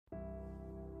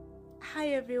Hi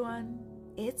everyone,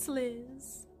 it's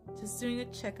Liz. Just doing a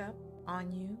checkup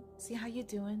on you, see how you're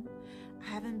doing. I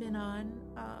haven't been on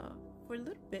for a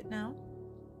little bit now,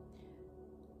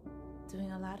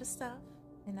 doing a lot of stuff,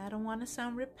 and I don't want to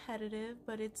sound repetitive,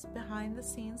 but it's behind the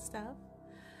scenes stuff.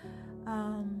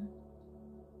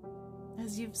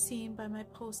 As you've seen by my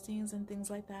postings and things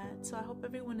like that. So I hope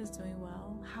everyone is doing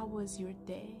well. How was your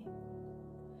day?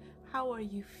 How are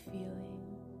you feeling?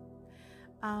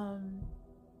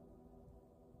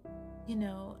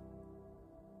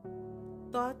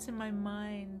 Thoughts in my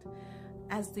mind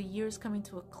as the year's coming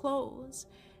to a close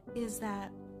is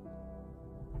that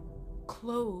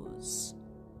close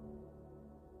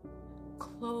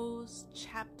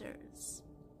chapters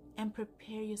and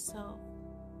prepare yourself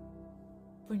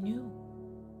for new.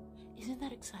 Isn't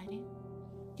that exciting?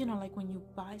 Like when you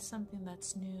buy something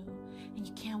that's new and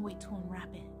you can't wait to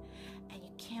unwrap it and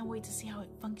you can't wait to see how it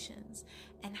functions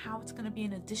and how it's going to be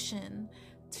an addition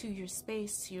to your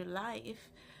space, to your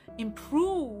life,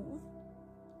 improve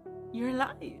your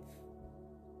life.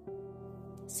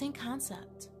 Same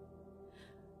concept.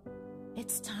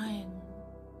 It's time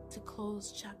to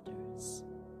close chapters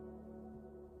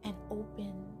and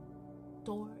open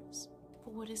doors for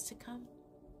what is to come.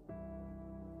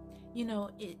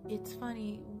 It's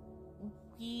funny,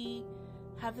 we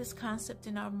have this concept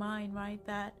in our mind, right,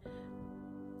 that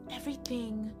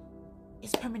everything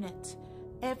is permanent,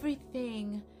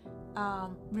 everything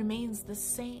remains the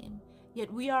same,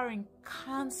 yet we are in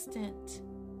constant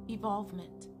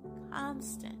evolvement,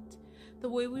 constant. The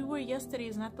way we were yesterday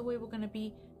is not the way we're going to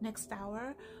be next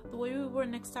hour. The way we were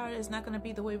next hour is not going to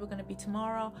be the way we're going to be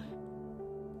tomorrow.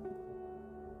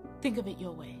 Think of it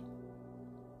your way.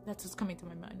 That's what's coming to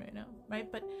my mind right now,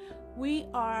 right? But we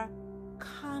are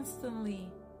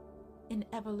constantly in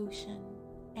evolution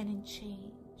and in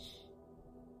change.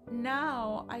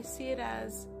 Now I see it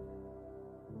as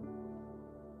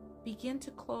begin to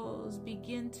close,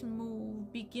 begin to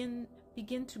move, begin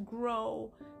to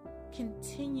grow,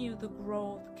 continue the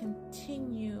growth,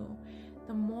 continue.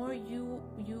 The more you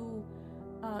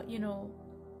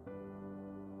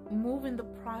move in the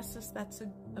process that's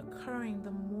occurring,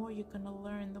 the more you're going to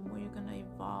learn, the more you're going to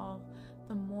evolve,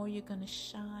 the more you're going to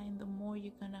shine, the more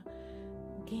you're going to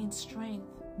gain strength,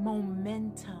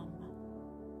 momentum.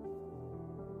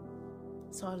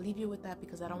 So I'll leave you with that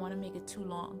because I don't want to make it too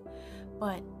long.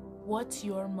 But what's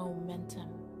your momentum?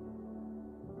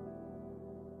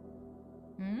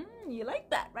 You like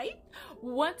that, right?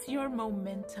 What's your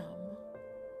momentum?